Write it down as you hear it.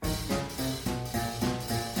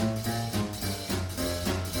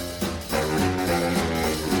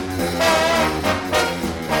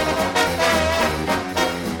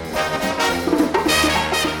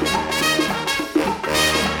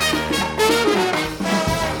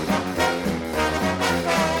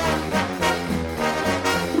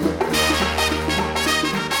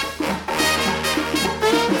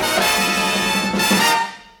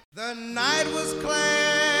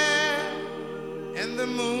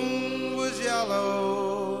moon was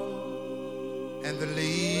yellow and the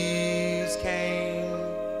leaves came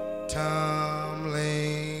tumbling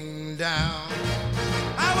down.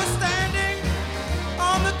 I was standing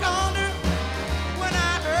on the corner when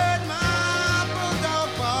I heard my bulldog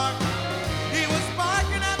bark. He was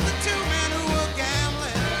barking at the two men who were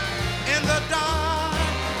gambling in the dark.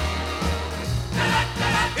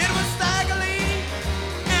 It was Stagger Lee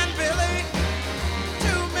and Billy,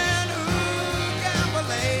 two men who gamble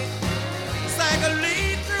late. Stagger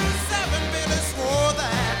Lee threw 7, Billy swore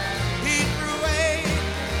that he threw 8.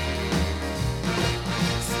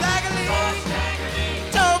 Stagger Lee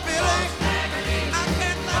told Billy, I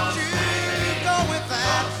can't let you go with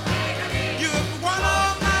that. You've won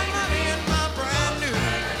all my money in my brand new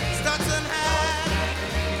Stetson hat.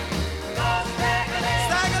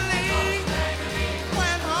 Stagger Lee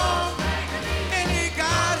went home and he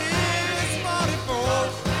got his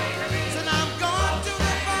 44. Said I'm going to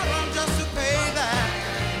the bottom just to pay that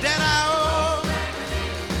debt I owe.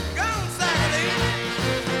 Go on, Stagger Lee.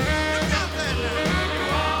 Look out there now.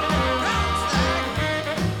 Go on, Stagger.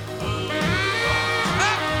 Oh,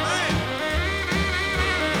 man.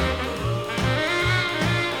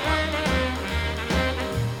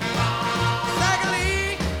 Stagger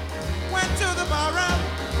Lee went to the barroom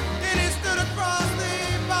and he stood across the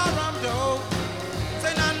barroom door.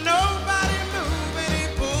 Said now nobody move and he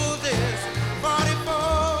pulled his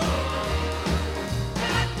 44.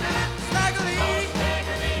 Stagger Lee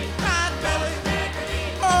cried Billy,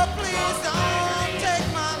 oh please don't take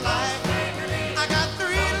my life. I got 3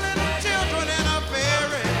 little children and a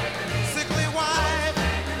very sickly wife.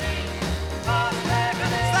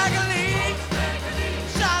 Stagger Lee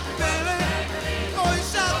shot Billy, oh he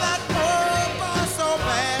shot that poor boy so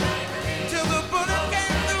bad, till the bullet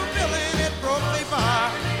came through Billy and it broke the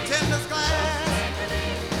bartender's glass.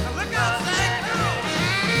 Now look out, Stagger.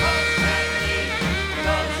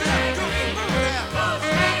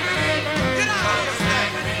 Get out of here,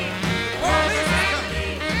 Stagger. Police is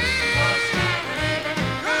coming.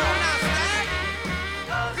 Go on now, Stagger.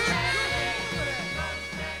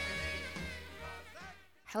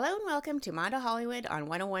 Hello and welcome to Mondo Hollywood on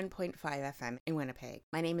 101.5 FM in Winnipeg.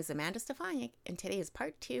 My name is Amanda Stefaniak, and today is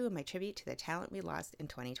part 2 of my tribute to the talent we lost in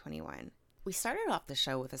 2021. We started off the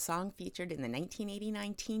show with a song featured in the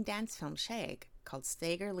 1989 teen dance film Shag called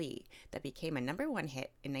Stagger Lee that became a number 1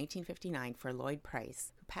 hit in 1959 for Lloyd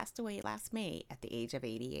Price, who passed away last May at the age of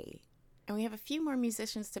 88. And we have a few more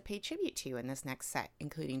musicians to pay tribute to in this next set,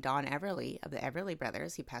 including Don Everly of the Everly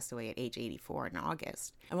Brothers, who passed away at age 84 in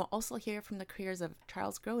August. And we'll also hear from the careers of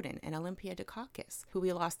Charles Grodin and Olympia Dukakis, who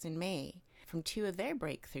we lost in May, from 2 of their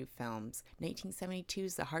breakthrough films,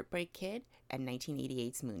 1972's The Heartbreak Kid and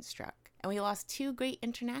 1988's Moonstruck. And we lost 2 great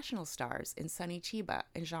international stars in Sonny Chiba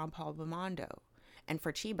and Jean-Paul Belmondo. And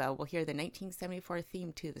for Chiba, we'll hear the 1974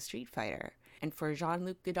 theme to The Street Fighter. And for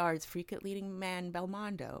Jean-Luc Godard's frequent leading man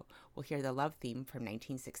Belmondo, we'll hear the love theme from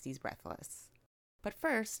 1960's Breathless. But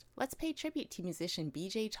first, let's pay tribute to musician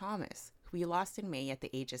B.J. Thomas, who we lost in May at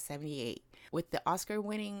the age of 78, with the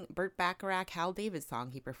Oscar-winning Burt Bacharach Hal David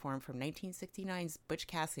song he performed from 1969's Butch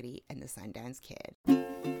Cassidy and the Sundance Kid.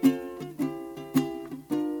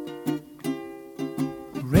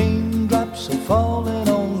 Raindrops are falling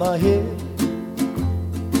on my head,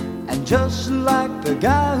 and just like the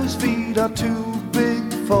guy whose feet are too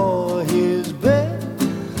big for his bed,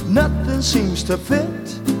 nothing seems to fit.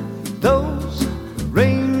 Those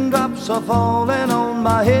raindrops are falling on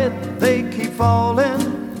my head, they keep falling.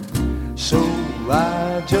 So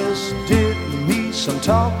I just did me some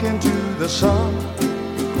talking to the sun,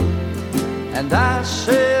 and I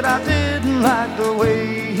said I didn't like the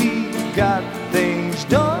way he got things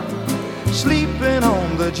done, sleeping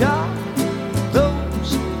on the job.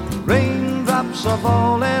 Those raindrops are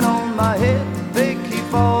falling on my head, they keep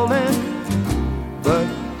falling. But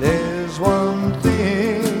there's one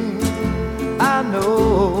thing I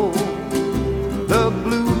know, the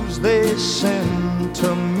blues they send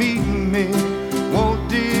to meet me won't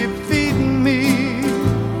defeat me.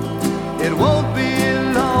 It won't be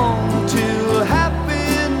long till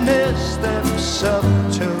happiness steps up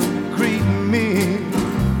to greet me.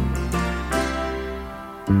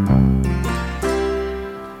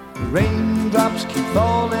 Raindrops keep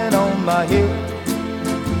falling on my head,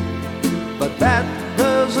 but that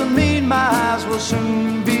doesn't mean my eyes will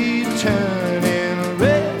soon be turning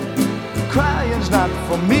red. Crying's not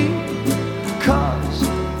for me, 'cause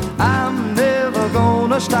I'm never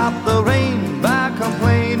gonna stop the rain by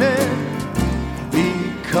complaining,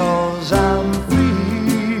 because I'm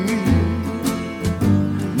free.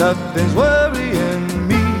 Nothing's worrying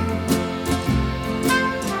me.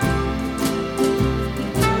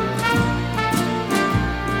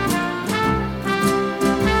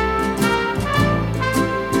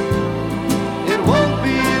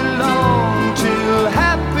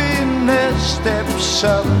 walks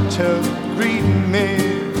up to greet me.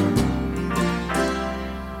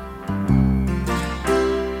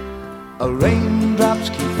 Raindrops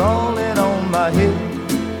keep falling on my head,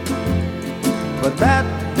 but that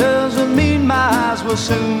doesn't mean my eyes will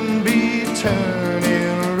soon be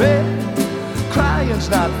turning red. Crying's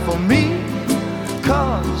not for me,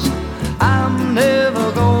 'cause I'm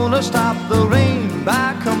never gonna stop the rain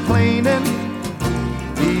by complaining,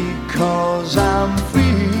 because I'm free.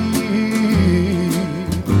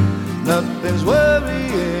 Nothing's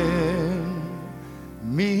worrying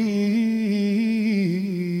me.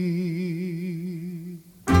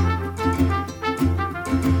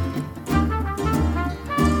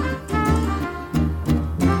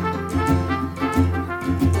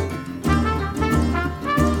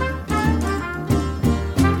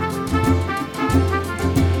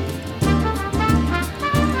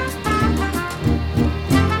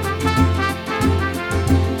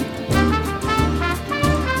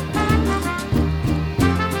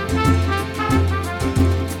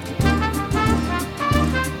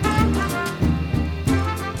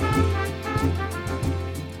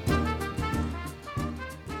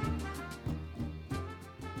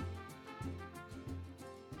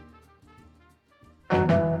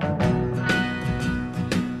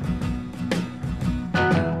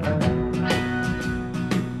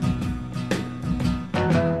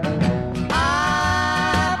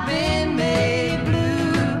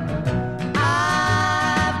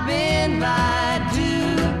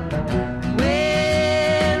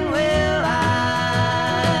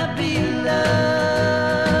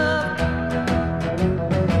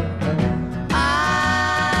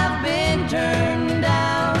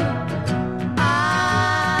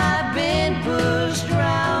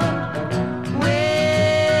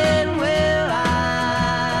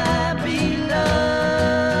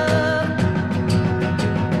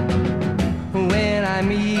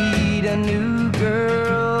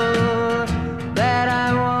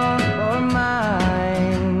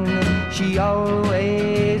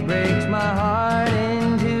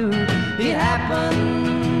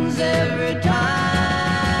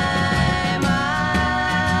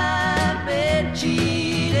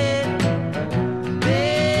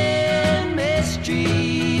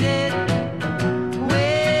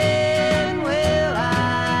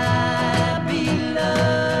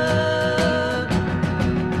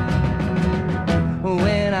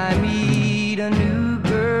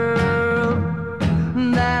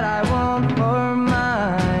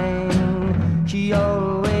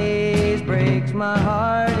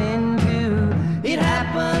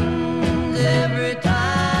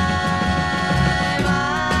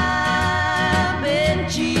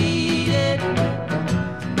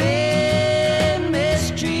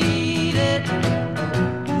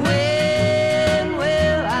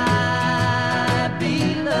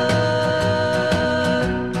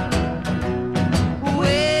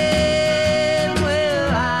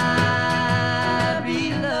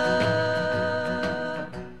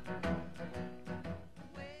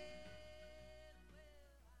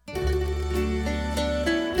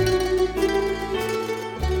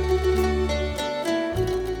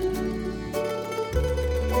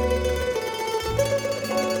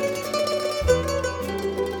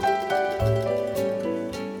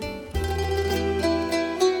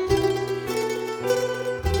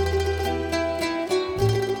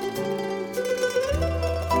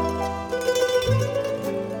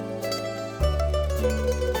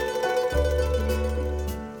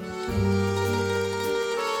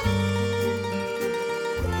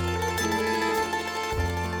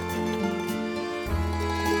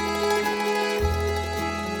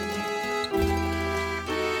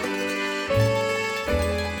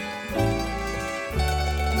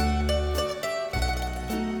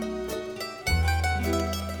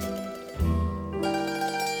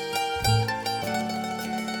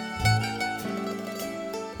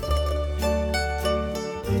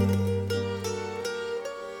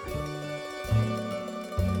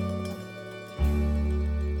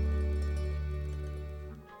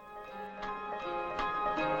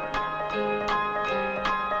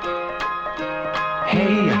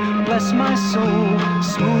 Hey, bless my soul,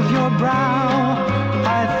 smooth your brow.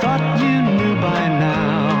 I thought you knew by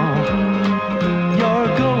now. You're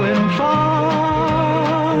going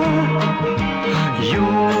far.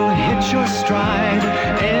 You'll hit your stride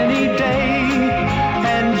any day,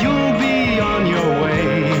 and you'll be on your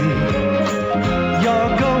way.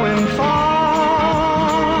 You're going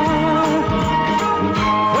far.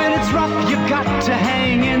 When it's rough, you got to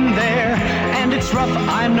hang in there. And it's rough,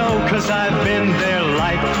 I know, 'cause I've been there.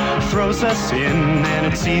 Life throws us in, and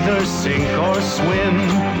it's either sink or swim.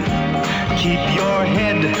 Keep your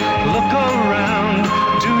head, look around,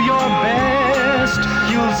 do your best.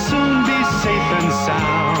 You'll soon be safe and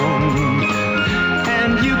sound,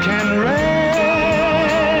 and you can rest.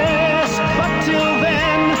 But till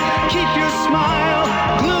then, keep your smile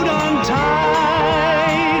glued on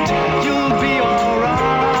tight. You'll be all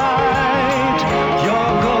right.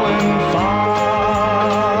 You're going far.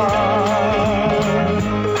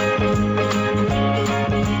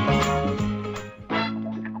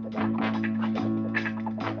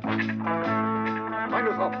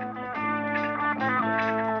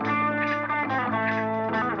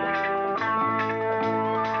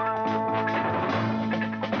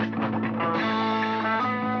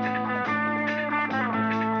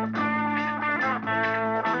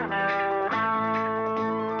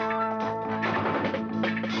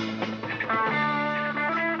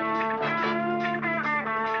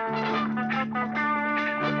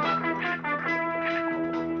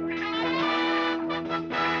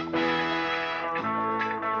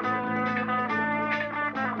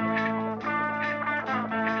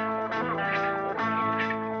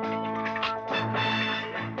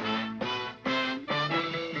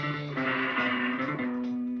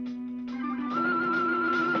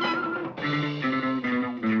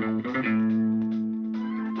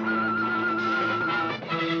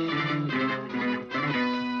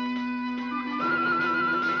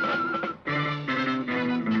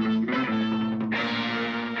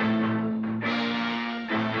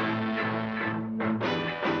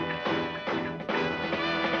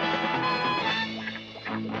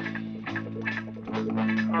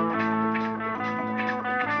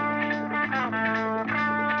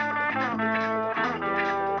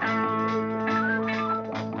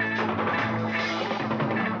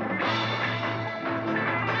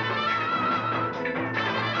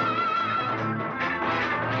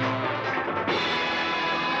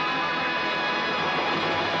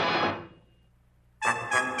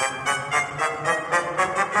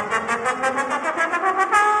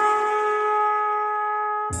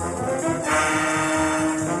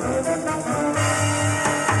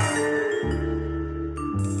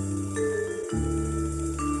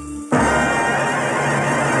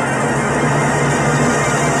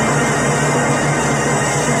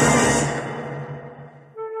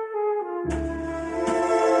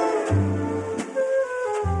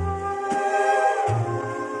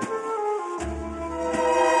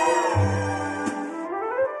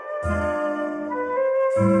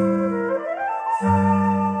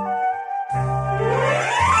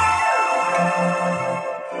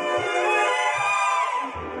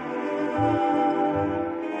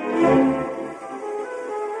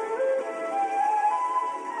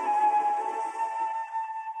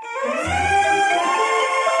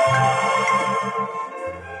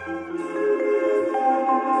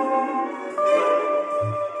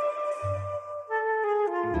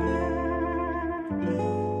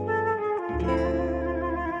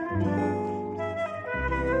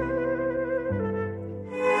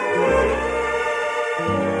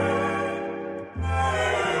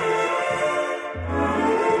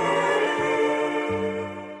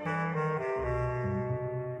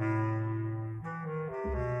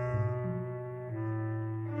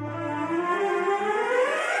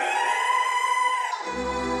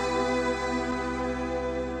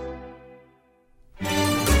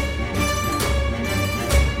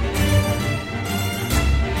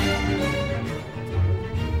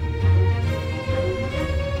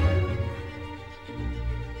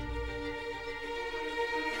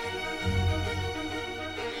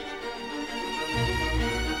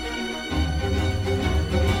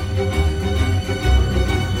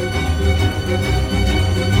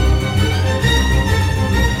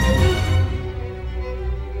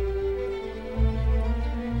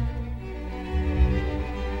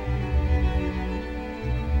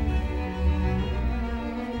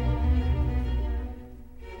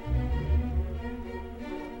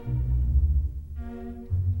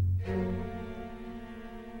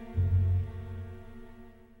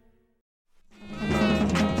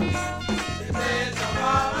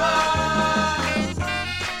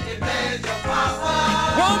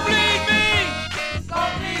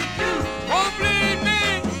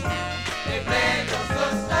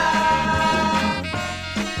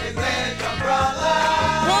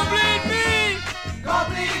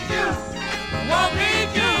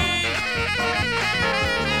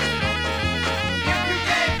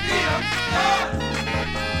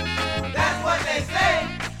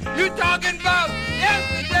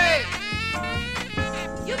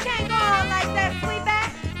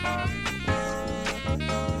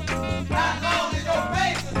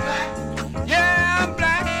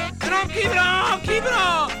 keep it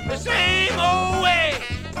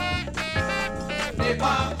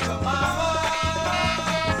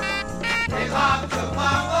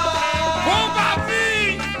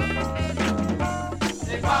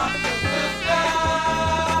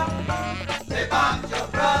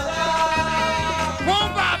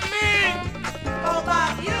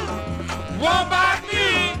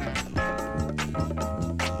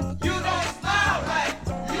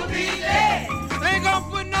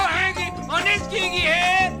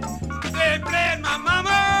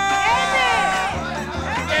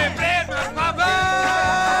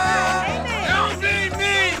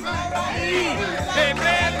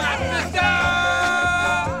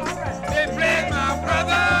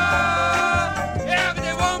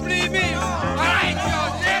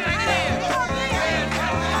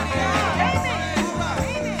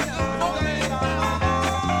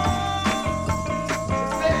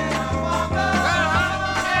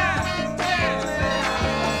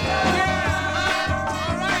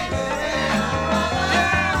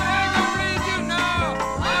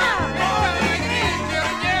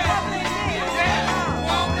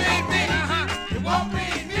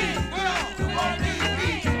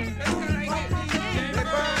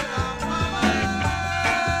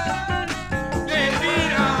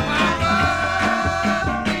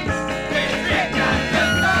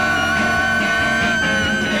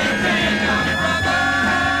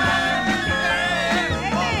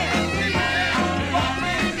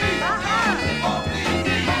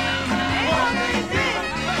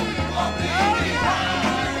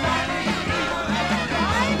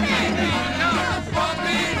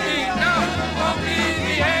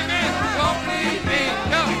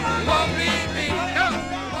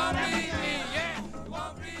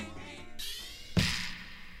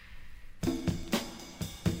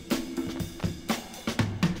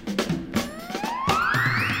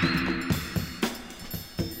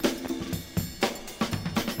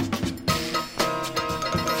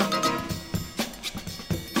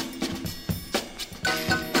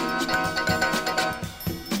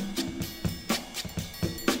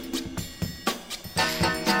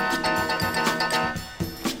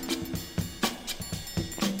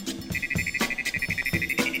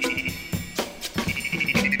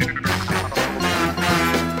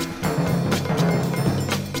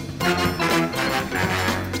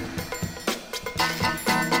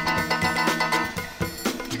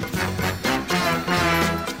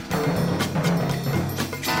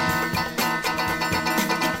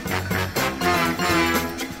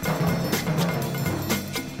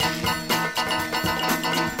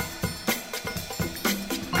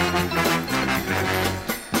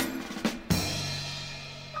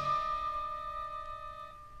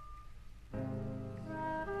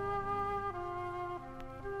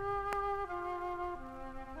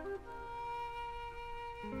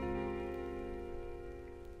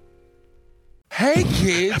Hey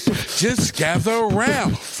kids, just gather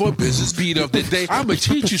around for Business Beat of the Day. I'm gonna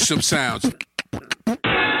teach you some sounds.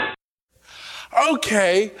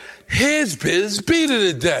 Okay, here's Biz Beat of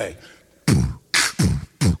the Day.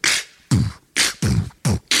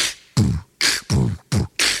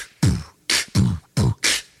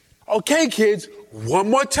 Okay, kids, one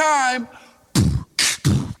more time.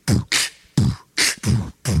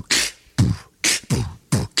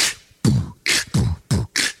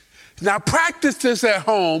 Now practice this at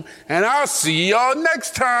home, and I'll see y'all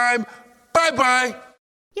next time. Bye-bye.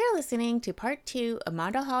 You're listening to part 2 of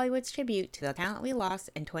Mondo Hollywood's tribute to the talent we lost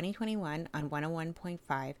in 2021 on 101.5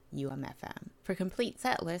 UMFM. For complete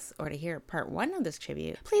set lists or to hear part 1 of this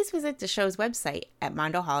tribute, please visit the show's website at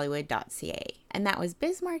mondohollywood.ca. And that was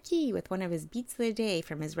Biz Markie with one of his beats of the day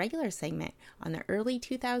from his regular segment on the early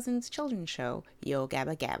 2000s children's show, Yo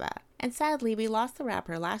Gabba Gabba. And sadly, we lost the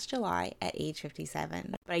rapper last July at age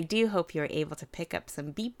 57. But I do hope you were able to pick up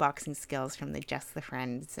some beatboxing skills from the Just the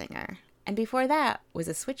Friend singer. And before that was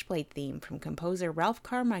a Switchblade theme from composer Ralph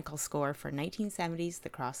Carmichael's score for 1970's The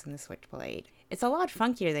Cross and the Switchblade. It's a lot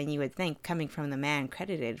funkier than you would think coming from the man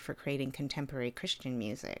credited for creating contemporary Christian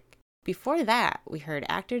music. Before that, we heard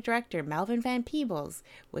actor-director Melvin Van Peebles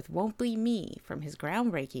with Won't Bleed Me from his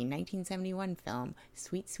groundbreaking 1971 film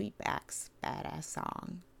Sweet Sweetback's Badass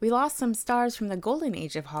Song. We lost some stars from the golden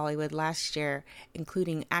age of Hollywood last year,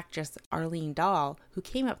 including actress Arlene Dahl, who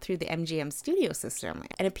came up through the MGM studio system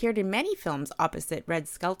and appeared in many films opposite Red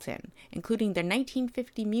Skelton, including their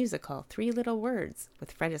 1950 musical Three Little Words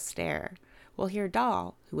with Fred Astaire. We'll hear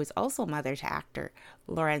Dahl, who was also mother to actor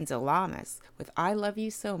Lorenzo Lamas, with I Love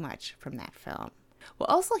You So Much from that film. We'll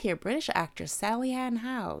also hear British actress Sally Ann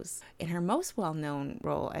Howes in her most well-known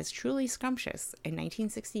role as Truly Scrumptious in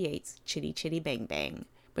 1968's Chitty Chitty Bang Bang.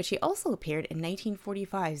 But she also appeared in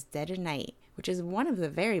 1945's Dead of Night which is one of the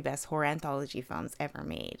very best horror anthology films ever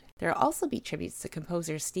made. There will also be tributes to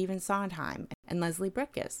composers Stephen Sondheim and Leslie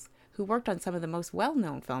Bricusse, who worked on some of the most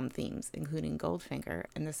well-known film themes, including Goldfinger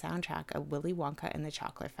and the soundtrack of Willy Wonka and the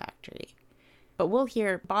Chocolate Factory. But we'll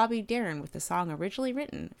hear Bobby Darin with the song originally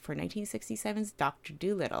written for 1967's Dr.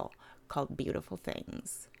 Dolittle, called Beautiful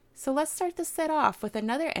Things. So let's start the set off with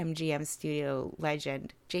another MGM studio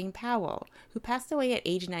legend, Jane Powell, who passed away at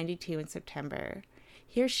age 92 in September.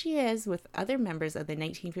 Here she is with other members of the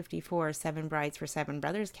 1954 Seven Brides for Seven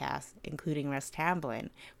Brothers cast, including Russ Tamblyn,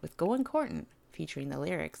 with Goin' Courtin', featuring the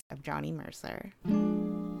lyrics of Johnny Mercer.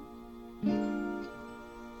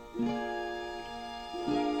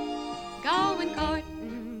 Goin'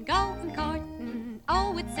 courtin',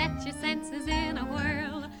 oh, it sets your senses in a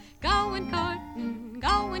whirl. Goin' courtin',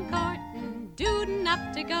 dudin'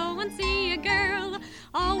 up to go and see a girl.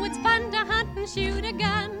 Oh, it's fun to hunt and shoot a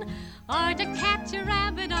gun, or to catch a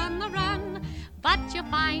rabbit on the run. But you'll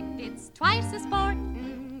find it's twice as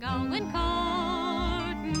sportin' goin'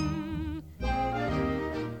 courtin'.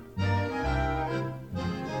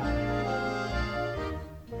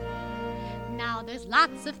 Now there's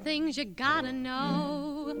lots of things you gotta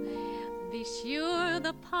know. Be sure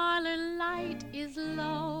the parlor light is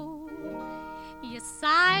low. You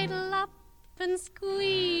sidle up and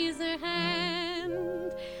squeeze her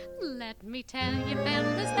hand. Let me tell you,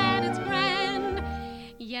 fellas, that it's grand.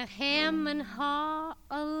 You hem and haw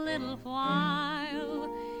a little while.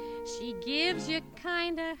 She gives you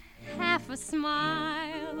kinda half a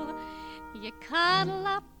smile. You cuddle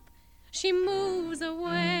up, she moves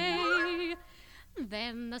away.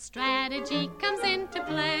 Then the strategy comes into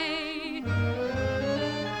play.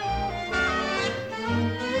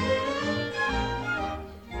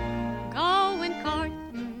 Goin'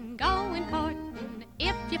 courtin',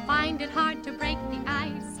 if you find it hard to break the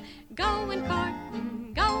ice. Goin'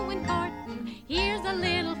 courtin', here's a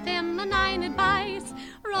little feminine advice.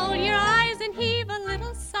 Roll your eyes and heave a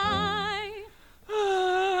little sigh.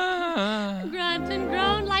 Grunt and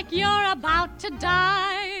groan like you're about to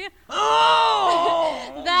die. Oh!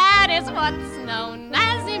 That is what's known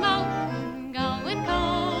as emotin', goin'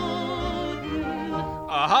 courtin'.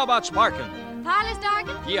 How about sparking? Parlor's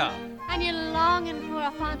darkened, Yeah. and you're longing for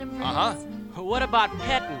a fond embrace. Uh-huh. What about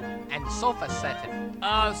petting and sofa setting?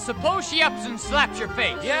 Suppose she ups and slaps your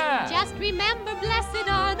face. Yeah. Just remember, blessed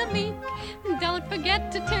are the meek. Don't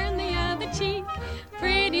forget to turn the other cheek.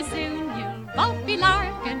 Pretty soon you'll both be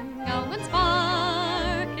larking, going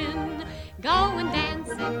sparking, going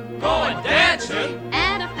dancing. Going dancing?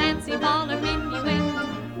 At a fancy ball or minuet.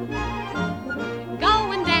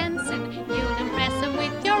 Going dancing, you'll impress them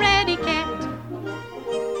with your etiquette.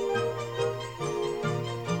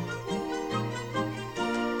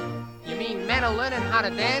 Men are learning how to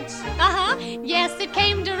dance? Uh-huh, yes, it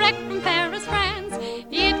came direct from Paris, France.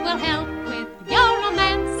 It will help with your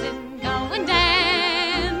romancing, going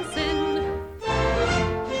dancing.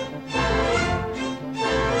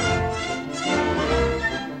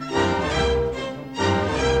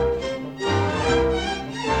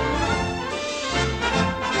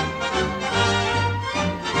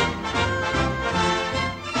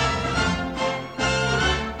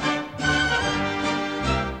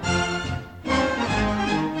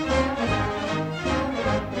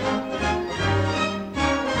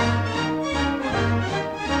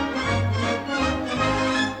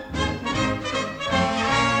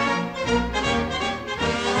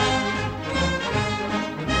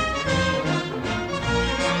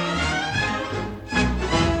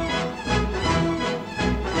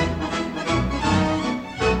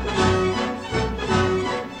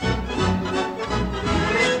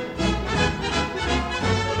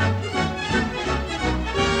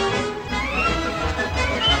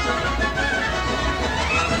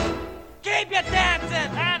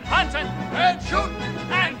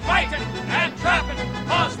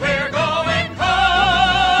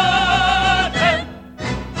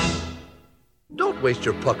 Waste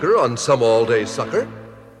your pucker on some all-day sucker.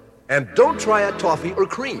 And don't try a toffee or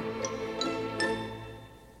cream.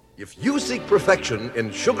 If you seek perfection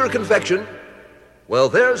in sugar confection, well,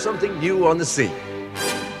 there's something new on the scene.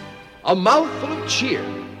 A mouthful of cheer,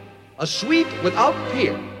 a sweet without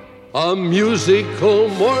peer, a musical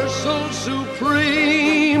morsel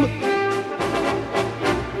supreme.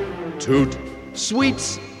 Toot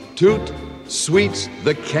sweets,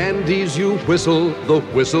 the candies you whistle, the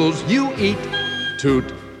whistles you eat.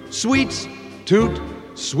 Toot sweets,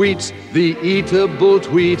 the eatable,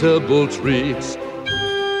 tweetable treats.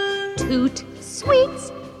 Toot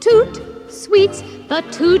sweets, the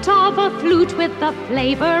toot of a flute with the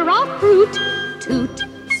flavor of fruit. Toot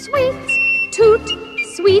sweets,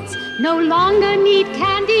 sweets. No longer need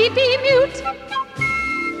candy be mute.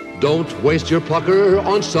 Don't waste your pucker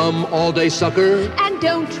on some all-day sucker. And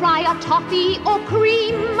don't try a toffee or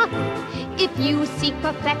cream. If you seek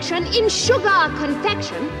perfection in sugar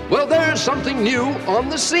confection, Well, there's something new on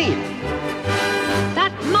the scene.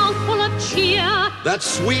 that mouthful of cheer, That's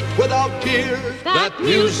sweet without tear. that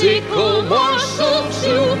musical morsel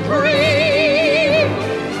supreme.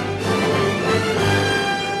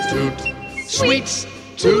 Toot, sweets,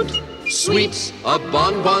 toot, sweets. A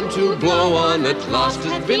bonbon to blow on at last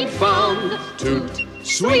has been found. Toot,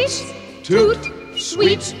 sweets, toot,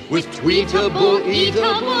 sweets with tweetable,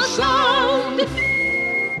 eatable sound.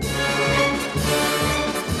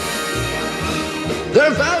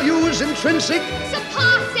 Their value is intrinsic.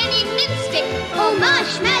 Surpass any minstick. Oh,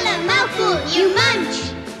 marshmallow mouthful you munch.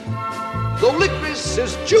 Though licorice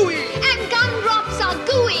is chewy. And gumdrops are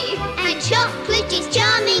gooey. And chocolate is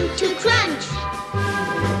charming to crunch.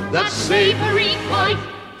 That savory life,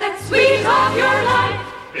 that sweet of your life,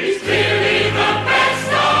 Is clearly the best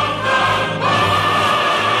of the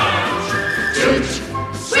bunch. Toot,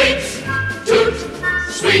 sweets, toot,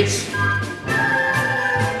 sweets.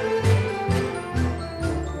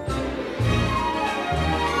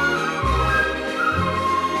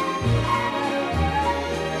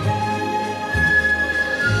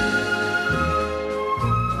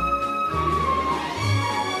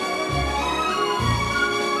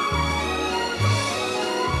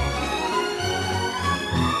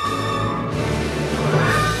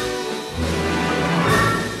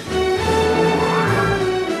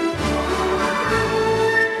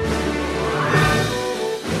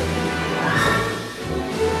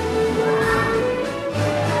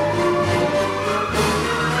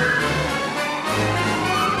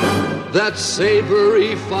 That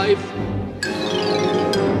savory fife.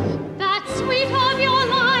 that sweet of your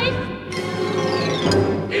life.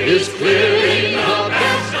 Is clearly the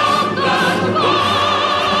best of the bunch.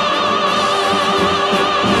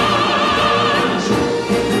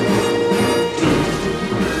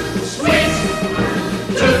 Sweets,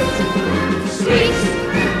 toot, sweets.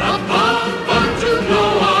 A bonbon to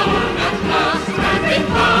blow on at last has been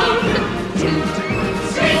found. Toot,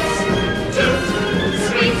 sweets, toot,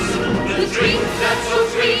 sweets. The drink that's so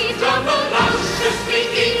sweet, double lusciously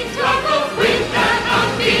eatable with an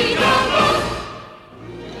unbeatable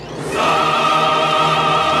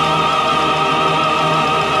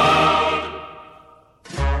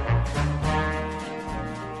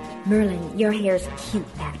Merlin, your hair's cute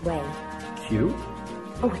that way. Cute?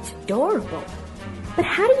 Oh, it's adorable. But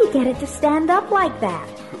how do you get it to stand up like that?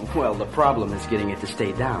 Well, the problem is getting it to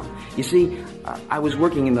stay down. You see, I was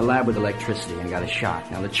working in the lab with electricity and got a shock.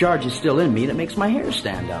 Now, the charge is still in me that makes my hair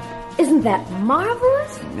stand up. Isn't that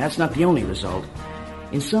marvelous? And that's not the only result.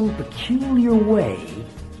 In some peculiar way,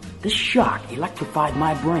 this shock electrified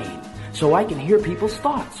my brain so I can hear people's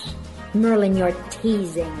thoughts. Merlin, you're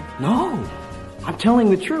teasing. No, I'm telling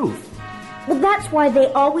the truth. Well, that's why they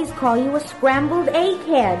always call you a scrambled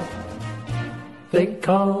egghead. They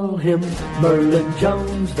call him Merlin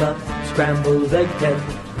Jones, the scrambled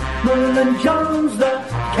egghead. Merlin Jones, the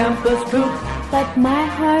campus kook. But my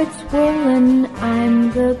heart's swollen.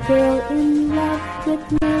 I'm the girl in love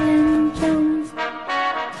with Merlin Jones.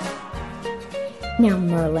 Now,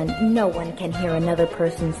 Merlin, no one can hear another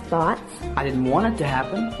person's thoughts. I didn't want it to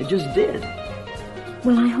happen. It just did.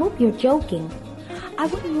 Well, I hope you're joking. I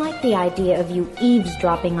wouldn't like the idea of you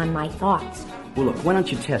eavesdropping on my thoughts. Well, look, why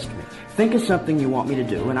don't you test me? Think of something you want me to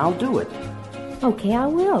do, and I'll do it. Okay, I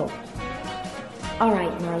will. All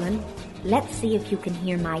right, Merlin. Let's see if you can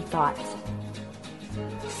hear my thoughts.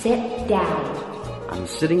 Sit down. I'm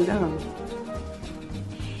sitting down.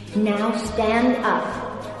 Now stand up.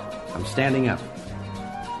 I'm standing up.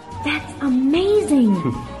 That's amazing.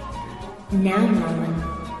 Now, Merlin,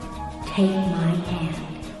 take my hand.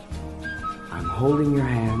 I'm holding your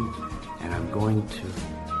hand, and I'm going to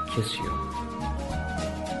kiss you.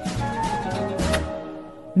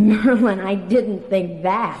 Merlin, I didn't think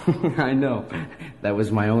that. I know. That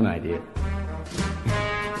was my own idea.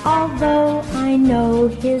 Although I know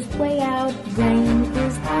his way out brain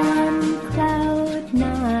is on cloud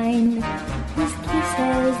 9. His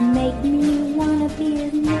kisses make me wanna be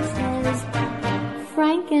as Mrs.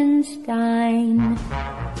 Frankenstein.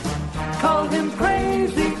 Call him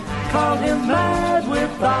crazy, call him mad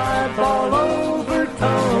with eyeball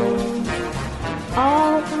overtones.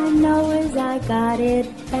 All I know is I got it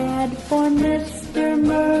bad for Mr.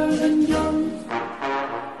 Merlin Jones.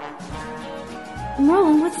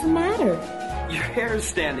 Merlin, what's the matter? Your hair's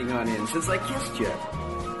standing on end since I kissed you.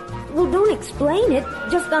 Well, don't explain it.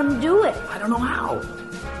 Just undo it. I don't know how.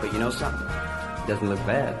 But you know something? Doesn't look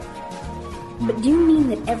bad. But do you mean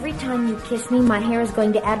that every time you kiss me, my hair is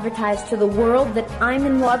going to advertise to the world that I'm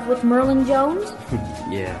in love with Merlin Jones?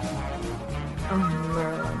 Yeah. Oh,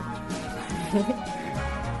 Merlin.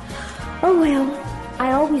 Oh, well,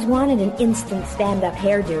 I always wanted an instant stand-up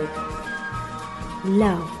hairdo.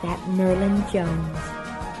 Love that Merlin Jones.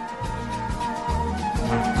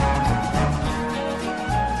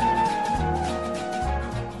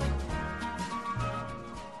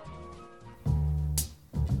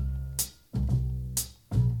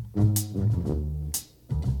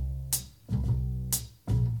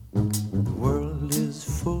 The world is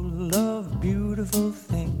full of beautiful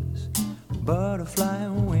things, butterfly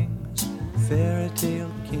wings, fairy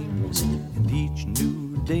tale kings, and each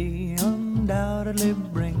new day undoubtedly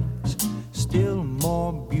brings still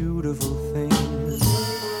more beautiful things.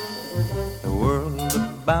 The world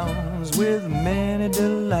abounds with many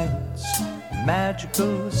delights,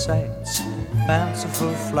 magical sights,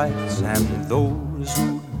 fanciful flights, and those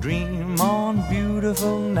who dream on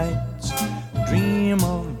beautiful nights dream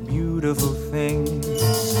of beautiful things.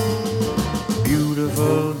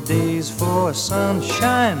 Beautiful days for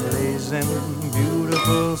sunshine lays in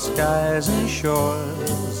beautiful skies and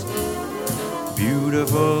shores.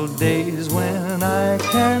 Beautiful days when I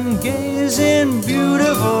can gaze in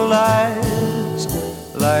beautiful eyes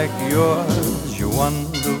like yours. You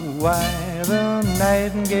wonder why the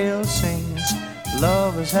nightingale sings,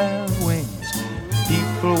 lovers have wings,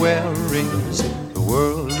 people wear rings. The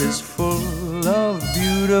world is full of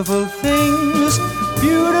beautiful things,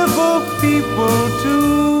 beautiful people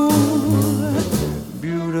too,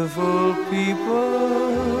 beautiful people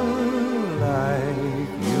like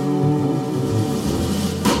you.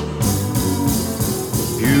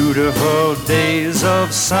 Beautiful days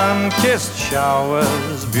of sun-kissed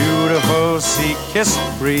showers, beautiful sea-kissed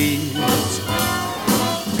breeze,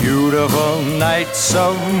 beautiful nights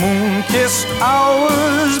of moon-kissed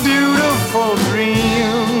hours, beautiful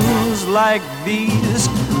dreams like these.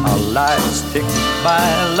 Our lives tick by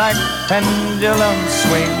like pendulum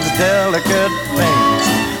swings, delicate things,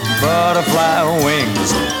 butterfly wings.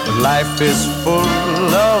 But life is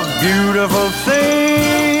full of beautiful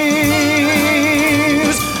things,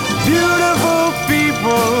 beautiful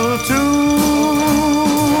people too,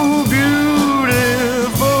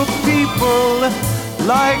 beautiful people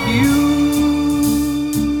like you.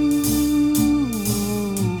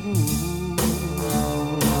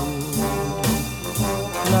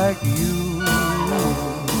 Like you,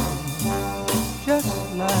 just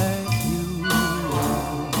like you,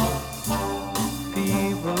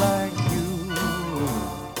 people like you,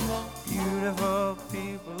 beautiful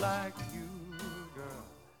people like you, girl,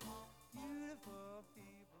 beautiful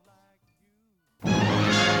people like you.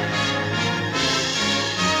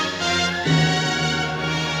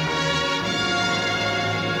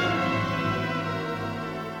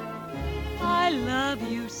 I love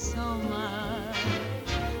you so much,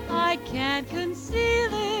 I can't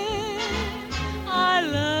conceal it. I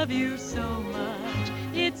love you so much,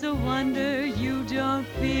 it's a wonder you don't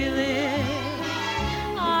feel it.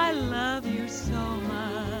 I love you so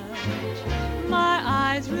much, my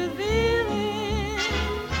eyes reveal it.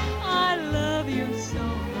 I love you so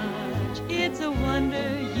much, it's a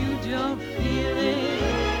wonder you don't feel it.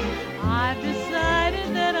 I've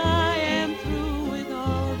decided that I am through with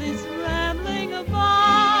all this rambling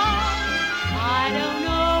about. I don't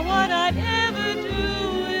know what I'd ever do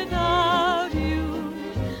without you.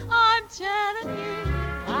 I'm telling you,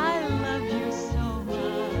 I love you so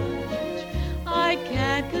much, I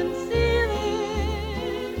can't conceal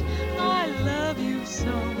it. I love you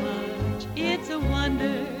so much, it's a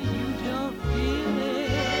wonder you don't feel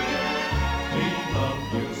it. We love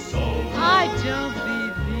you so much. I don't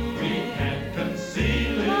believe we it. can't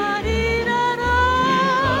conceal it. Ba-dee-da-da. We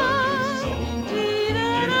love you so much. It's a wonder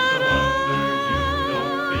you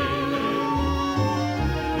don't feel it.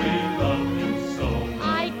 We love you so much.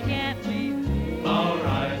 I can't believe Our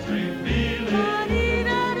eyes reveal it.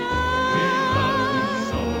 Ba-dee-da-da. We love you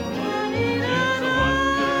so much. It's a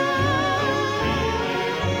wonder you don't feel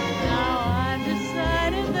it. Now I've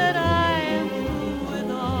decided that I am through with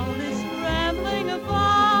all this rambling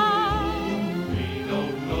about. We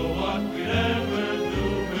don't know what we'd ever do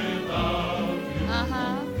without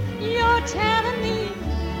you. You're telling me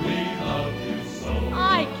We love you so much.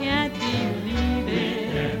 I can't believe We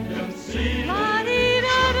it. can't conceal it.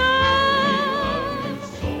 La-dee-da-da.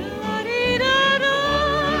 La-dee-da-da.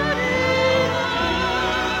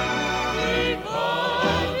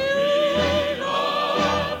 Because you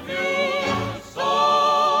love me so.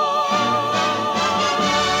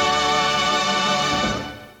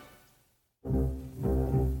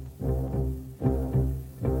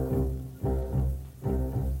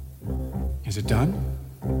 Is it done?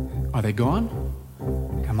 Are they gone?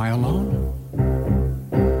 Am I alone?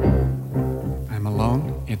 I'm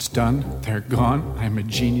alone. It's done. They're gone. I'm a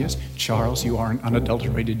genius. Charles, you are an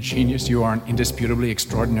unadulterated genius. You are an indisputably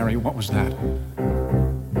extraordinary... What was that?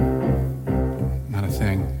 Not a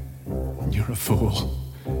thing. You're a fool.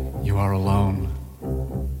 You are alone.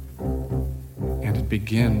 And it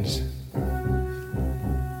begins.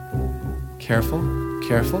 Careful,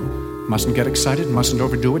 careful. Mustn't get excited, mustn't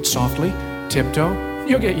overdo it. Softly, tiptoe.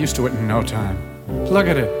 You'll get used to it in no time. Look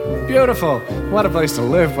at it. Beautiful. What a place to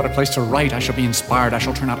live. What a place to write. I shall be inspired. I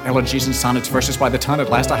shall turn out elegies and sonnets, verses by the ton. At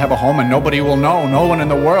last I have a home and nobody will know. No one in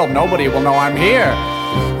the world. Nobody will know I'm here.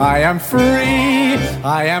 I am free.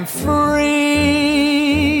 I am free.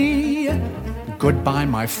 Goodbye,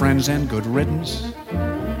 my friends, and good riddance.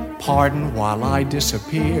 Pardon while I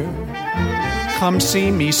disappear. Come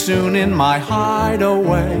see me soon in my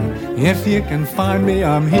hideaway. If you can find me,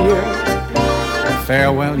 I'm here.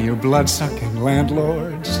 Farewell, you blood-sucking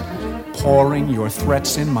landlords, pouring your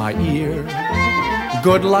threats in my ear.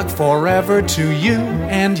 Good luck forever to you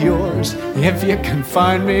and yours. If you can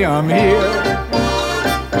find me, I'm here.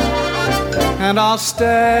 And I'll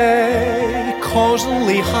stay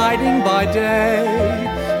cozily hiding by day.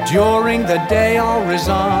 During the day I'll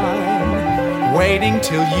resign, waiting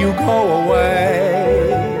till you go away.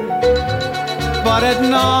 But at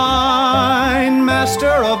 9,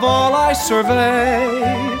 master of all I survey,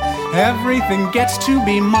 everything gets to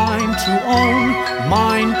be mine to own,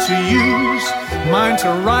 mine to use, mine to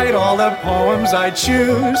write all the poems I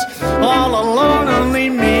choose. All alone, only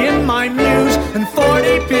me and my muse, and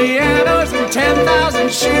 40 pianos and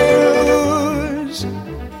 10,000 shoes.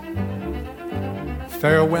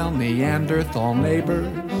 Farewell, Neanderthal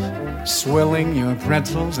neighbors, swilling your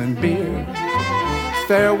pretzels and beer.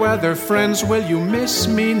 Fair weather friends, will you miss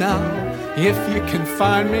me now? If you can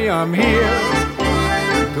find me, I'm here.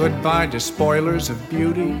 Goodbye, despoilers of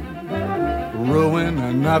beauty, ruin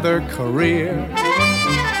another career.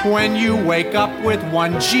 When you wake up with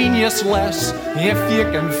one genius less, if you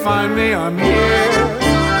can find me, I'm here.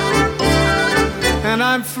 And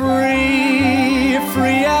I'm free,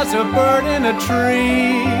 free as a bird in a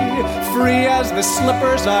tree, free as the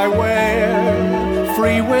slippers I wear,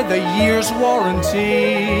 free with a year's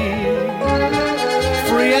warranty,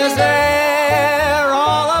 free as air,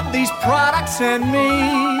 all of these products and me.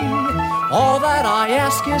 All that I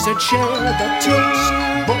ask is a chair that tilts,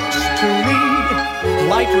 books to read,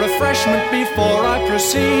 light refreshment before I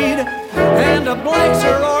proceed, and a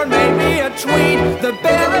blazer or maybe a tweed, the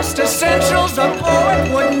barest essentials a poet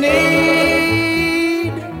would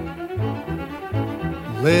need.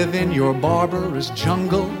 Live in your barbarous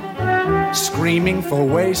jungle, screaming for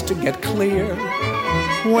ways to get clear.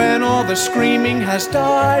 When all the screaming has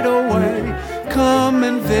died away, come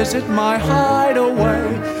and visit my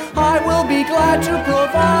hideaway. I will be glad to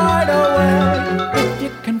provide a way. If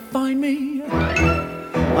you can find me,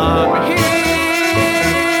 I'm here.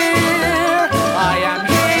 I am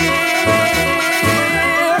here.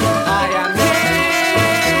 I am here.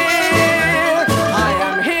 I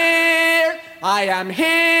am here. I am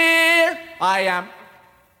here. I am.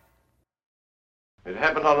 It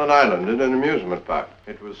happened on an island in an amusement park.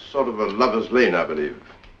 It was sort of a lover's lane, I believe.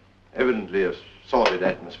 Evidently a sordid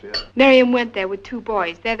atmosphere. Miriam went there with 2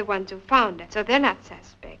 boys. They're the ones who found her, so they're not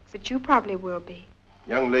suspects. But you probably will be.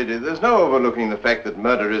 Young lady, there's no overlooking the fact that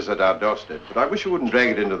murder is at our doorstep, but I wish you wouldn't drag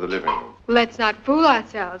it into the living room. Well, let's not fool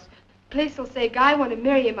ourselves. The police will say Guy wanted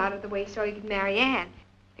Miriam out of the way so he could marry Anne.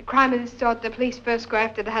 The crime of this sort, the police first go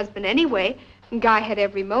after the husband anyway, and Guy had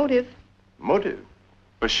every motive. Motive?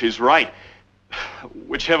 But she's right.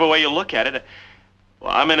 Whichever way you look at it,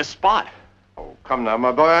 well, I'm in a spot. Oh, come now,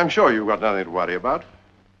 my boy, I'm sure you've got nothing to worry about.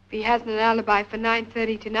 If he hasn't an alibi for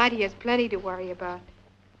 9:30 tonight, he has plenty to worry about.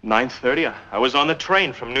 9:30? I was on the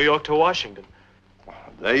train from New York to Washington.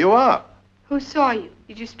 There you are. Who saw you?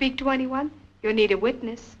 Did you speak to anyone? You'll need a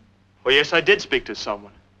witness. Well, yes, I did speak to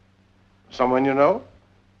someone. Someone you know?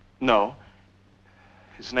 No.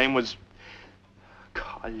 His name was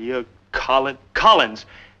Collier Collins.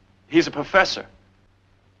 He's a professor.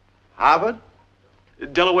 Harvard?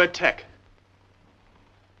 Delaware Tech.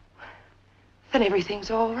 Then everything's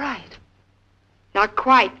all right. Not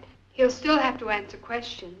quite. He'll still have to answer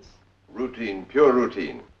questions. Routine, pure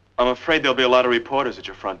routine. I'm afraid there'll be a lot of reporters at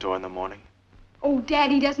your front door in the morning. Oh,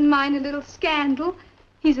 Daddy doesn't mind a little scandal.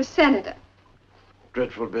 He's a senator.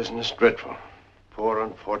 Dreadful business, dreadful. Poor,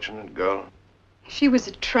 unfortunate girl. She was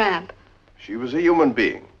a tramp. She was a human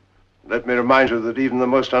being. Let me remind you that even the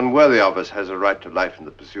most unworthy of us has a right to life and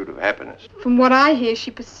the pursuit of happiness. From what I hear, she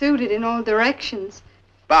pursued it in all directions.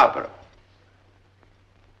 Barbara.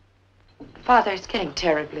 Father, it's getting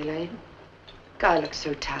terribly late. Guy looks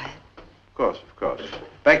so tired. Of course, of course.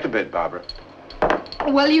 Back to bed, Barbara.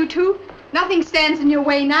 Well, you two, nothing stands in your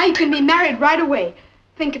way now. You can be married right away.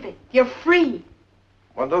 Think of it. You're free.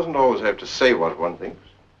 One doesn't always have to say what one thinks.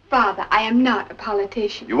 Father, I am not a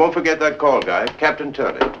politician. You won't forget that call, Guy. Captain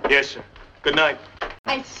Turley. Yes, sir. Good night.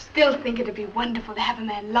 I still think it'd be wonderful to have a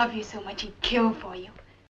man love you so much he'd kill for you.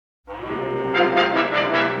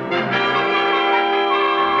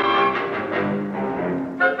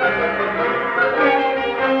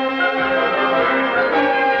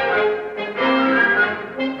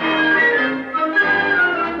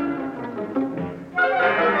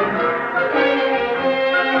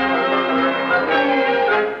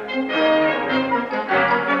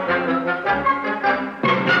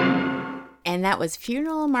 And that was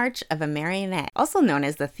Funeral March of a Marionette, also known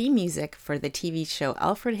as the theme music for the TV show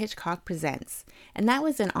Alfred Hitchcock Presents. And that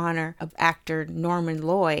was in honor of actor Norman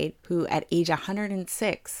Lloyd, who at age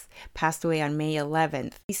 106 passed away on May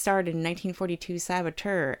 11th. He starred in 1942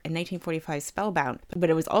 Saboteur and 1945 Spellbound, but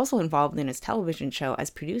it was also involved in his television show as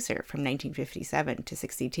producer from 1957 to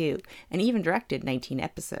 62, and even directed 19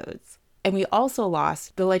 episodes. And we also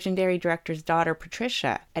lost the legendary director's daughter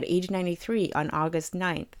Patricia at age 93 on August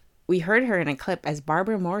 9th. We heard her in a clip as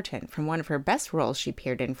Barbara Morton from one of her best roles she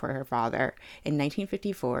appeared in for her father in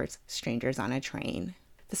 1954's Strangers on a Train.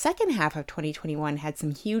 The second half of 2021 had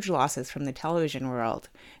some huge losses from the television world,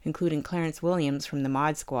 including Clarence Williams from the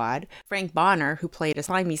Mod Squad, Frank Bonner, who played a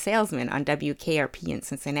slimy salesman on WKRP in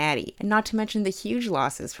Cincinnati, and not to mention the huge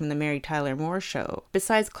losses from the Mary Tyler Moore Show.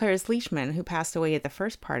 Besides Cloris Leachman, who passed away at the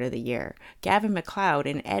first part of the year, Gavin MacLeod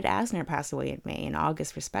and Ed Asner passed away in May and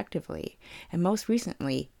August respectively, and most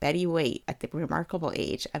recently, Betty Waite at the remarkable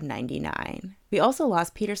age of 99. We also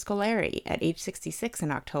lost Peter Scolari at age 66 in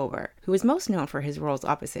October, who was most known for his roles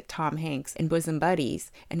opposite Tom Hanks in Bosom Buddies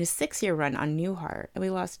and his 6-year run on Newhart. And we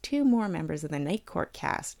lost 2 more members of the Night Court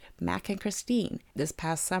cast, Mac and Christine, this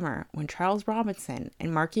past summer when Charles Robinson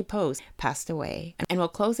and Marky Post passed away. And we'll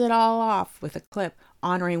close it all off with a clip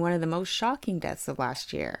honoring one of the most shocking deaths of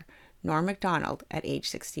last year, Norm Macdonald at age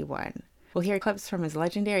 61. We'll hear clips from his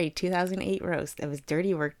legendary 2008 roast of his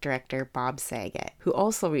Dirty Work director, Bob Saget, who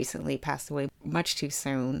also recently passed away much too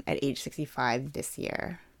soon at age 65 this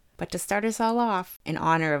year. But to start us all off, in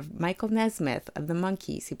honor of Michael Nesmith of the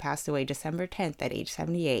Monkees, who passed away December 10th at age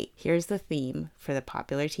 78, here's the theme for the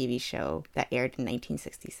popular TV show that aired in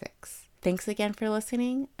 1966. Thanks again for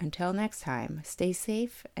listening. Until next time, stay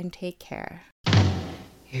safe and take care.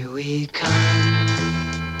 Here we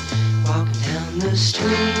come, walking down the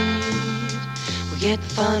street. We get the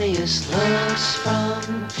funniest looks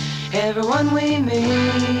from everyone we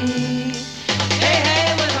meet. Hey,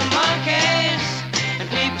 hey, we're the Monkees, and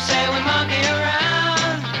people say we monkey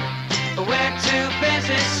around, but we're too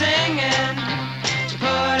busy singing to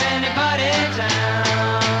put anybody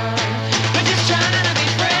down. We're just trying to be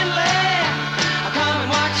friendly. I'll come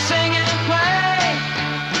and watch you sing and play.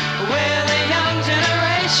 We're the young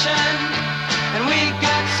generation, and we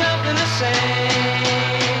got something to say.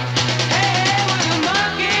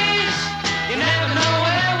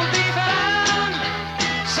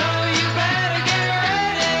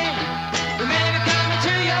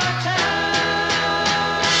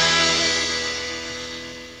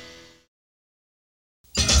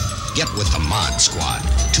 Get with the Mod Squad.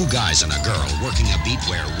 2 guys and a girl working a beat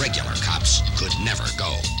where regular cops could never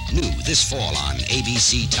go. New this fall on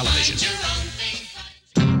ABC television.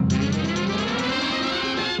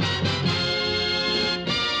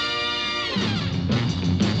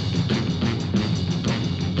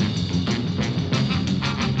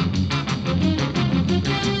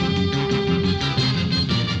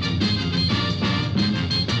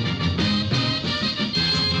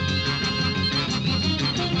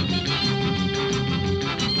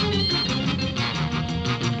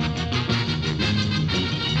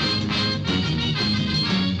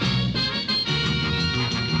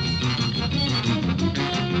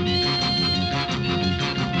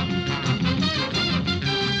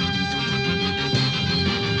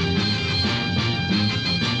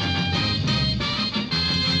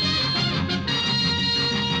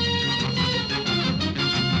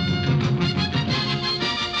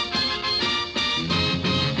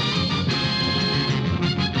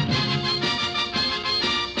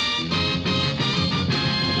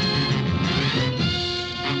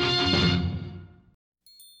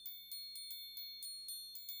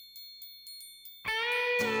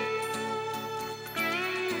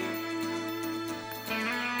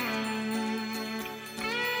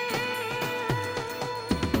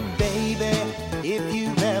 Baby, if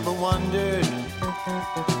you've ever wondered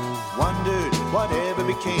Wondered whatever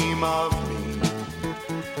became of me.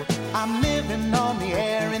 I'm living on the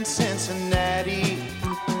air in Cincinnati,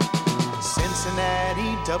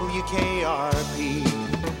 Cincinnati, WKRP.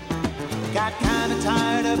 Got kinda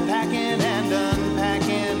tired of packing and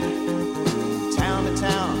unpacking, town to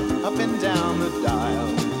town, up and down the dial.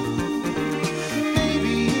 Maybe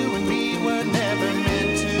you and me were never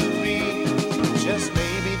meant to be. Just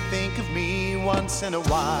maybe think of me once in a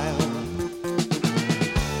while.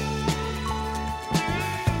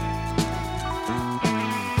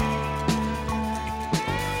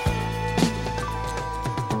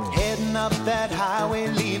 Heading up that highway,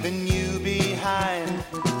 leaving you behind.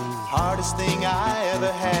 Hardest thing I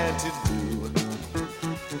ever had to do.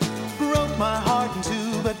 Broke my heart in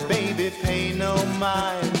two, but baby, pay no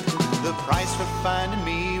mind. The price for finding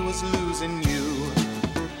me was losing you.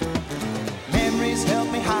 Memories help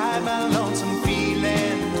me hide my lonesome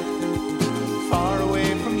feeling, far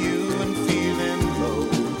away from you and feeling low.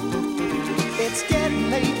 It's getting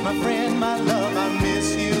late, my friend, my love, I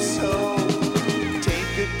miss you so. Take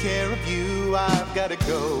good care of you, I've gotta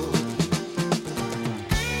go.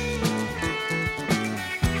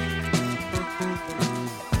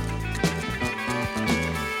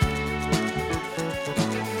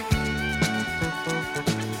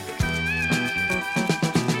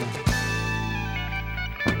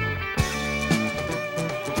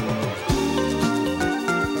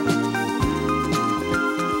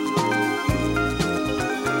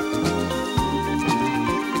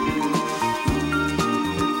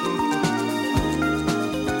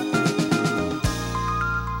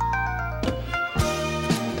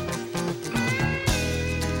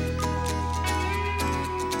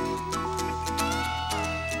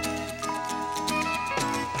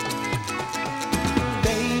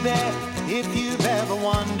 If you've ever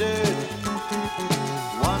wondered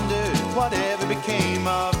whatever became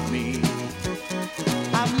of me,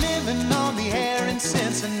 I'm living on the air in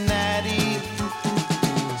Cincinnati,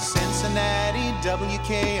 Cincinnati,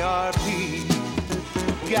 WKRP.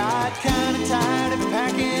 Got kinda tired of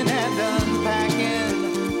packing and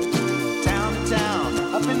unpacking, town to town,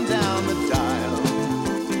 up and down the dial.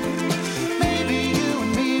 Maybe you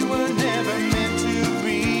and me were never meant to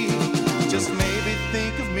be. Just maybe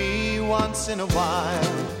think of me once in a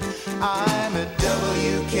while. I'm at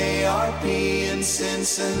WKRP in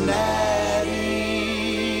Cincinnati.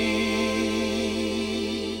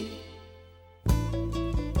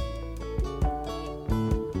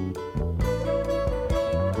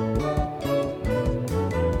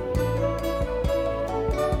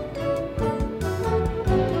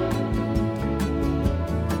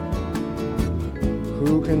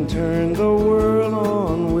 Who can turn the world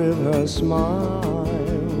on with her smile?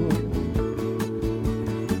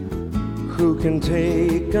 Who can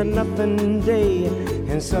take a nothing day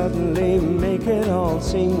and suddenly make it all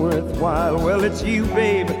seem worthwhile? Well, it's you,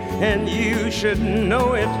 babe, and you should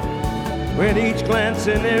know it. With each glance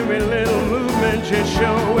and every little movement you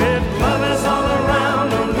show it. Love is all around,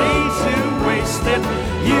 no need to waste it.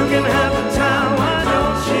 You can have the time, why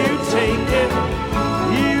don't you take it?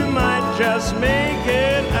 You might just make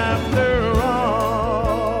it after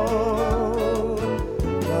all.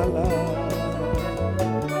 La la.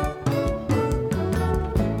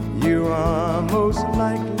 You are most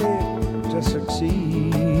likely to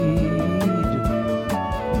succeed.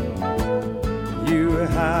 You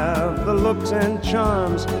have the looks and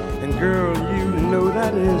charms, and girl, you know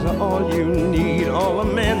that is all you need. All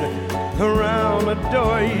the men around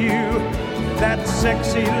adore you. That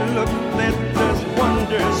sexy look that does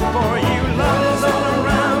wonders for you. Love is all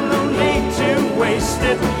around, no need to waste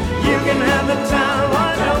it. You can have the time,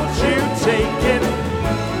 why don't you take it?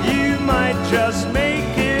 You might just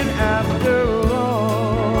make it after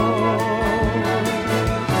all.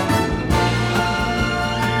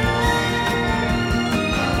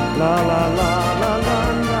 La la la la la la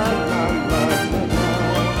la la la.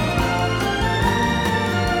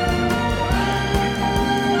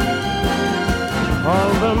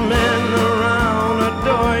 All the men around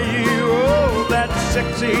adore you. Oh, that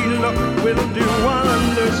sexy look will do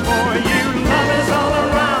wonders for you. Love is all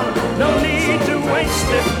around, no need to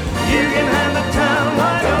waste it. You can have the time,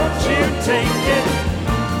 why don't you take it?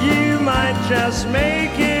 You might just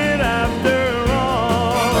make it after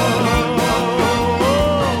all.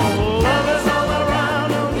 Love is all around,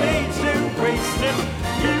 no need to waste it.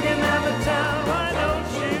 You can have the time, why don't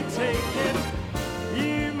you take it?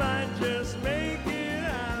 You might just make it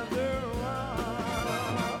after all.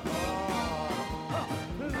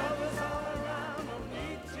 Love is all around, no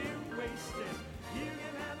need to waste it. You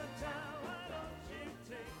can have the time, why don't you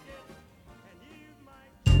take it? And you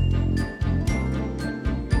might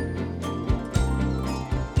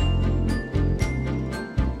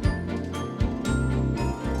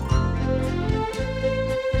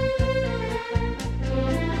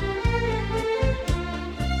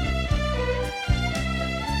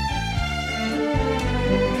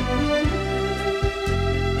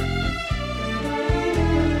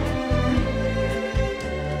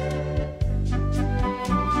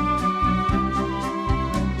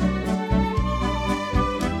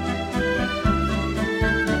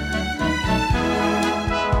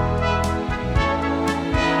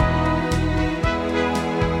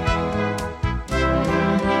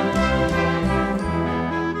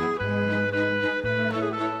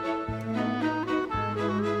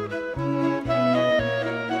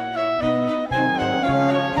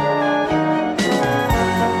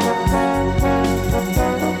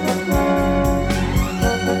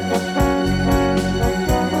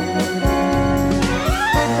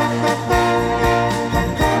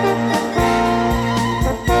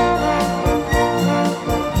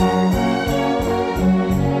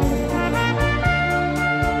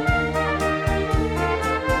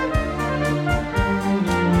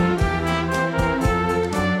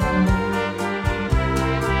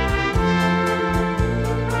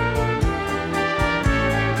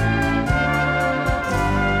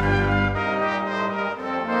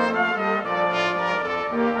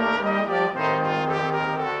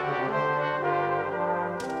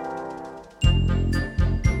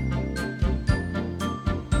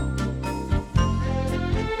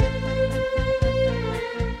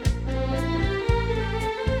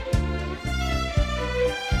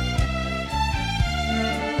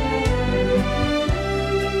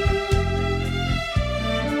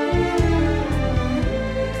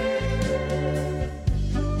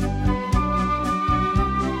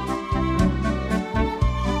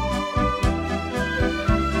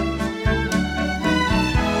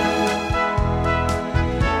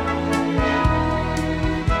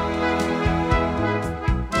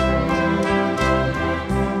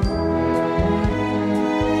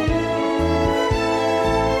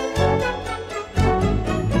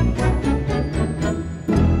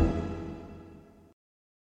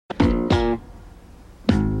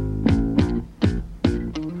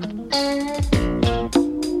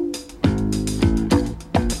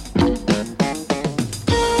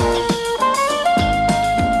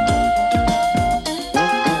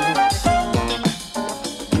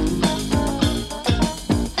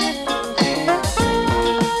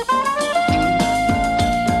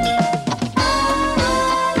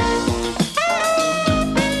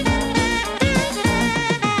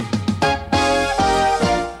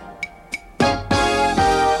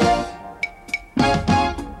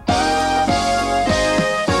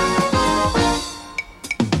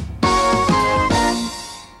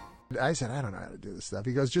I said, I don't know how to do this stuff.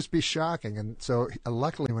 He goes, just be shocking. And so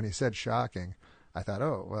luckily when he said shocking, I thought,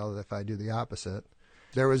 oh, well, if I do the opposite.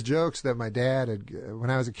 There was jokes that my dad had, when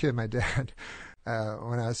I was a kid, my dad,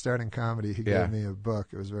 when I was starting comedy, he gave me a book.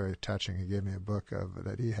 It was very touching. He gave me a book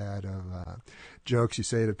that he had of jokes you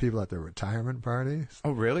say to people at their retirement parties.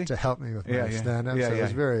 Oh, really? To help me with my stand-up. So it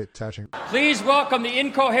was very touching. Please welcome the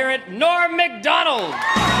incoherent Norm Macdonald.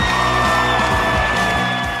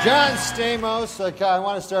 John Stamos. I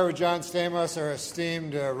want to start with John Stamos, our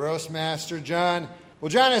esteemed roast master. John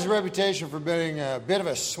has a reputation for being a bit of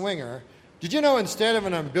a swinger. Did you know instead of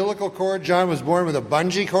an umbilical cord, John was born with a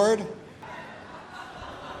bungee cord?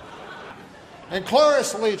 And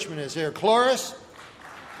Cloris Leachman is here. Cloris?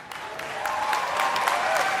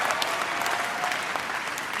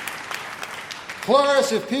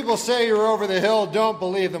 Cloris, if people say you're over the hill, don't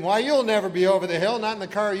believe them. Why, you'll never be over the hill, not in the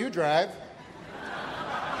car you drive.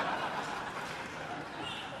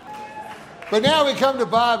 But now we come to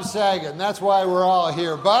Bob Saget, and that's why we're all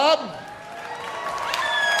here. Bob?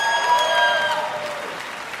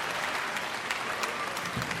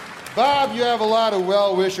 Bob, you have a lot of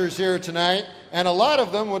well-wishers here tonight, and a lot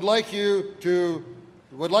of them would like to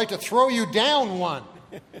throw you down one,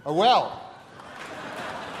 a well.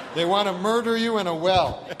 They want to murder you in a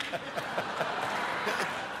well.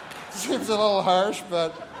 Seems a little harsh,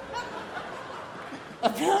 but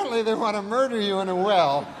apparently they want to murder you in a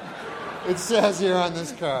well. It says here on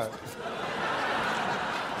this card.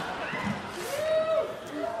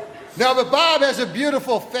 No, but Bob has a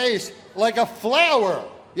beautiful face, like a flower.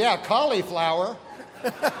 Yeah, cauliflower.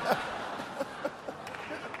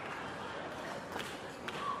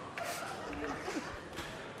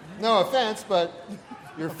 No offense, but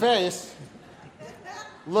your face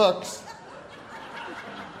looks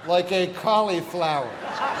like a cauliflower.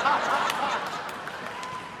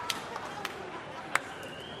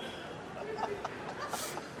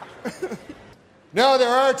 No, there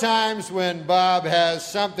are times when Bob has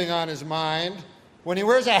something on his mind, when he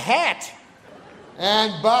wears a hat.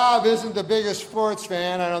 And Bob isn't the biggest sports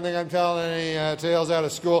fan. I don't think I'm telling any tales out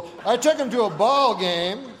of school. I took him to a ball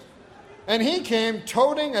game, and he came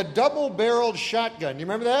toting a double-barreled shotgun. You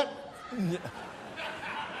remember that?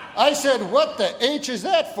 I said, what the H is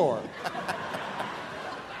that for?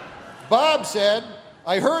 Bob said,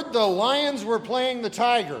 I heard the Lions were playing the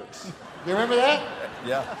Tigers. You remember that?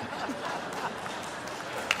 Yeah.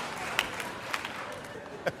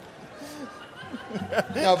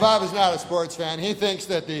 No, Bob is not a sports fan. He thinks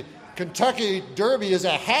that the Kentucky Derby is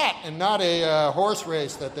a hat and not a horse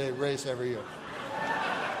race that they race every year.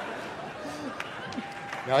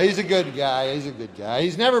 No, he's a good guy. He's a good guy.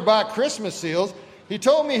 He's never bought Christmas seals. He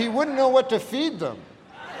told me he wouldn't know what to feed them.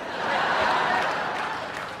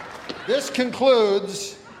 This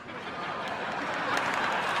concludes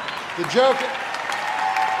the joke.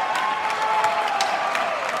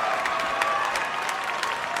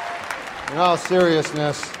 In all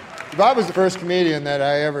seriousness, Bob was the first comedian that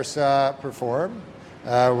I ever saw perform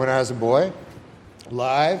when I was a boy,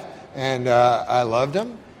 live, and I loved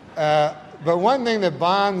him. But one thing that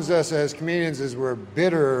bonds us as comedians is we're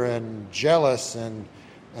bitter and jealous,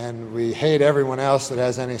 and we hate everyone else that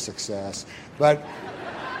has any success. But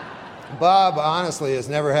Bob, honestly, has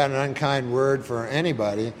never had an unkind word for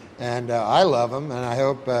anybody, and I love him, and I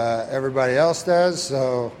hope everybody else does,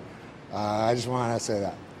 so I just want to say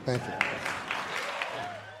that. Thank you.